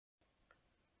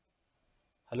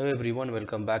Hello everyone,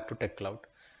 welcome back to Tech Cloud.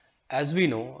 As we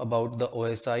know about the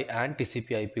OSI and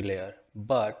TCP/IP layer,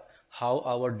 but how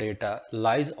our data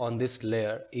lies on this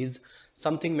layer is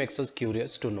something makes us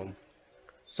curious to know.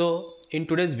 So in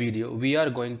today's video, we are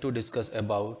going to discuss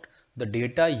about the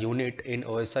data unit in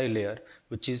OSI layer,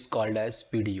 which is called as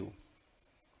PDU.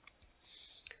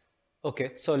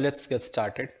 Okay, so let's get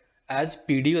started. As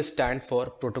PDU stands for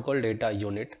Protocol Data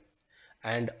Unit,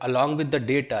 and along with the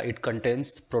data, it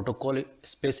contains protocol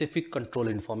specific control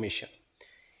information.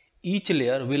 Each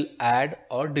layer will add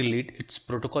or delete its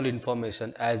protocol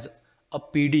information as a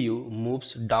PDU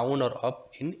moves down or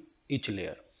up in each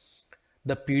layer.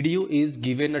 The PDU is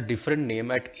given a different name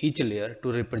at each layer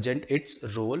to represent its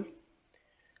role.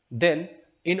 Then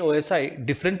in OSI,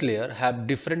 different layers have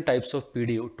different types of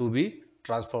PDU to be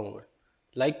transformed.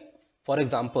 Like for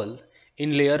example,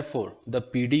 in layer 4, the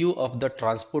PDU of the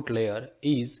transport layer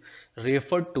is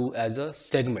referred to as a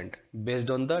segment based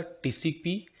on the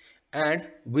TCP and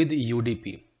with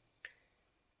UDP.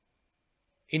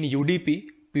 In UDP,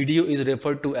 PDU is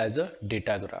referred to as a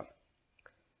datagram.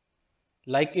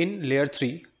 Like in layer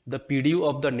 3, the PDU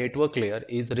of the network layer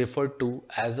is referred to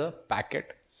as a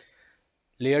packet.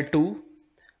 Layer 2,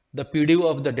 the PDU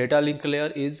of the data link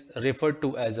layer is referred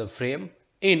to as a frame.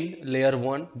 In layer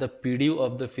 1, the PDU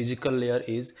of the physical layer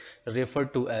is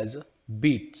referred to as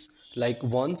bits, like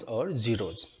ones or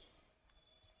zeros.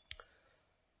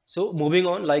 So moving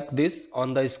on like this,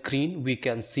 on the screen we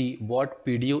can see what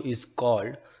PDU is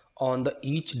called on the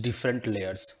each different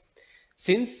layers.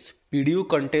 Since PDU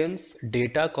contains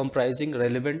data comprising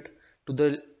relevant to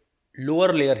the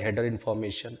lower layer header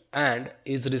information and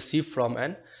is received from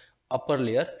an upper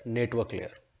layer network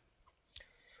layer.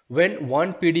 When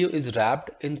one PDU is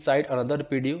wrapped inside another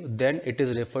PDU, then it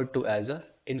is referred to as a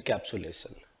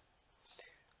encapsulation.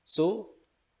 So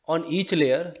on each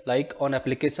layer, like on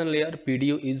application layer,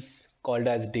 PDU is called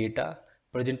as data.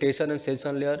 Presentation and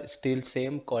session layer still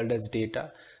same, called as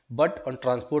data. But on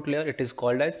transport layer, it is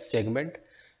called as segment.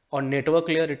 On network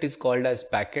layer, it is called as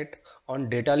packet. On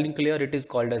data link layer, it is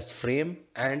called as frame.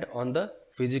 And on the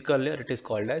physical layer, it is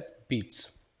called as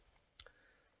bits.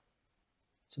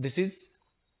 So this is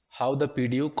how the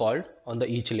PDU called on the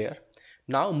each layer.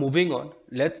 Now moving on,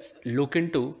 let's look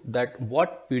into that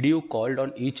what PDU called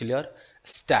on each layer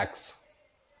stacks.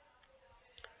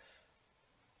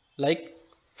 Like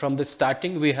from the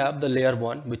starting we have the layer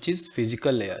 1, which is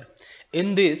physical layer.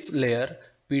 In this layer,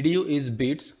 PDU is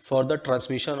bits for the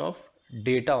transmission of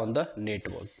data on the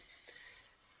network.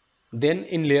 Then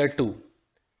in layer 2,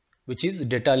 which is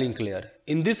data link layer.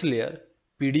 In this layer,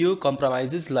 PDU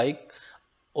comprises like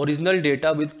original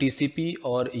data with TCP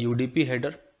or UDP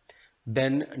header,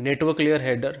 then network layer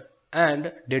header and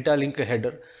data link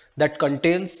header that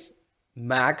contains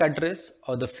MAC address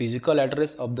or the physical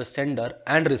address of the sender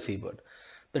and receiver.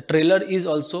 The trailer is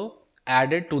also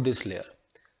added to this layer.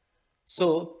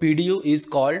 So PDU is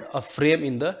called a frame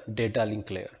in the data link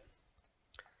layer.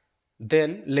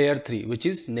 Then layer 3, which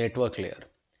is network layer.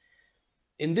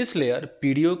 In this layer,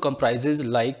 PDU comprises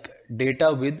like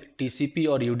data with TCP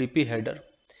or UDP header.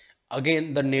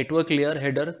 Again, the network layer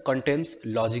header contains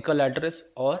logical address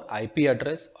or IP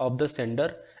address of the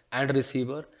sender and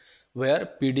receiver, where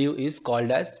PDU is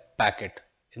called as packet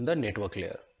in the network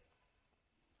layer.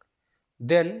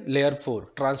 Then layer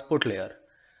 4, transport layer.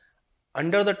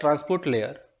 Under the transport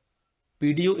layer,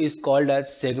 PDU is called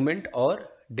as segment or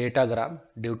datagram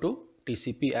due to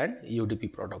TCP and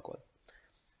UDP protocol.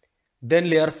 Then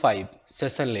layer 5,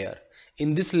 session layer.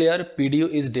 In this layer, PDU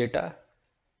is data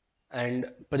and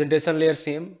presentation layer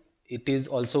same, it is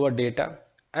also a data.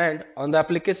 And on the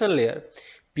application layer,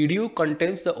 PDU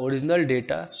contains the original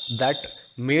data that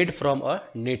made from a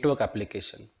network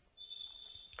application.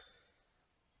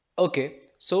 Okay,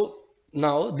 so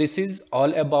now this is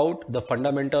all about the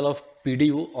fundamental of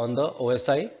PDU on the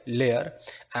OSI layer,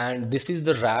 and this is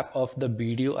the wrap of the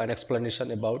video and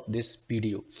explanation about this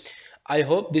PDU. I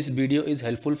hope this video is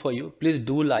helpful for you. Please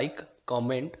do like,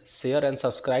 comment, share and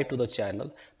subscribe to the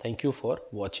channel. Thank you for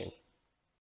watching.